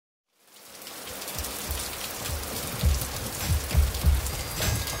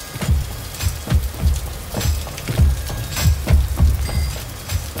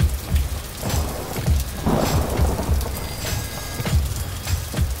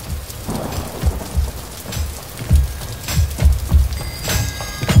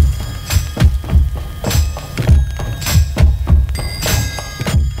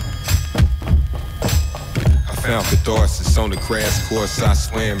on the grass course, I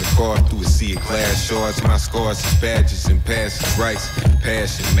swam and carved through a sea of glass shards. My scars is badges and passage rights,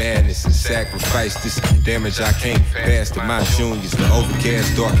 passion, madness, and sacrifice. This damage I can't pass to my juniors. The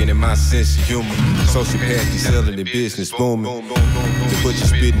overcast darkening my sense of humor. Sociopathy selling the business booming. The butcher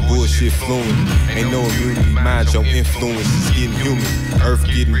spitting bullshit fluent. Ain't no immunity, mind your influence. It's getting human, earth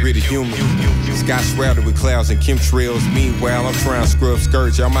getting rid of human. Sky shrouded with clouds and chemtrails. Meanwhile, I'm trying to scrub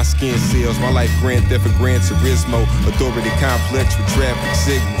scourge out my skin cells. My life grand theft and Gran Turismo. Authority complex with traffic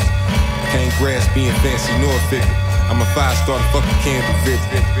signals. Can't grasp being fancy nor figure. I'm a 5-star fucking candle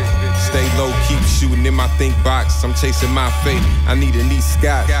victim. Stay low, keep shooting in my think box. I'm chasing my fate. I need a neat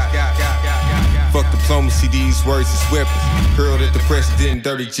Scott. Fuck diplomacy, these words is weapons. Hurled at the president,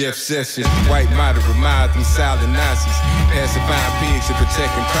 dirty Jeff Sessions. White moderate, remind them silent Nazis. Pacifying pigs and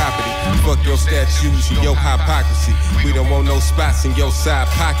protecting property. Fuck your statues and your hypocrisy. We don't want no spots in your side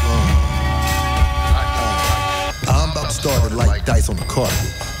pocket. I'm about to start it like dice on the carpet.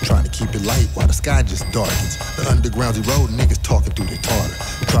 Trying to keep it light while the sky just darkens. The underground's eroding, niggas talking through their tartar.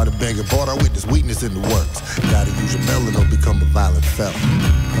 Try to beg a bar, I witness weakness in the works. Gotta use your melon or become a violent felon.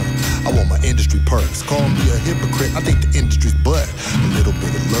 I want my industry perks. Call me a hypocrite, I think the industry's butt. A little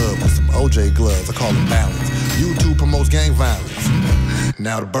bit of love with some OJ gloves, I call it balance. YouTube promotes gang violence.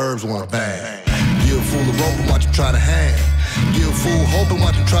 Now the burbs wanna bang. Give a fool a rope and watch him try to hang. Give a fool hope and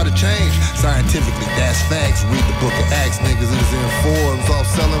watch him try to change. Scientifically, that's facts. Read the book of Acts. Niggas is in forums off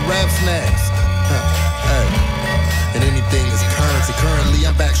selling rap snacks. Hey. And anything is currency. Currently,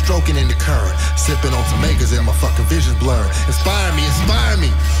 I'm backstroking in the current. Sipping on some acres and my fucking vision's blurred. Inspire me.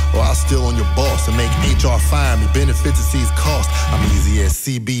 Or I'll steal on your boss and make HR fire me. Benefits exceeds cost. I'm easy as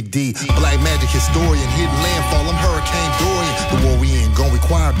CBD. Black magic historian, hidden landfall. I'm Hurricane Dorian. The war we in gon'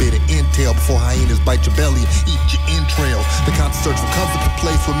 require a bit of intel before hyenas bite your belly and eat your entrails. The constant search for comfort, the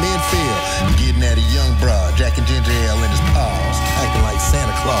place where men fail. I'm getting at a young broad, Jack and Ginger Ale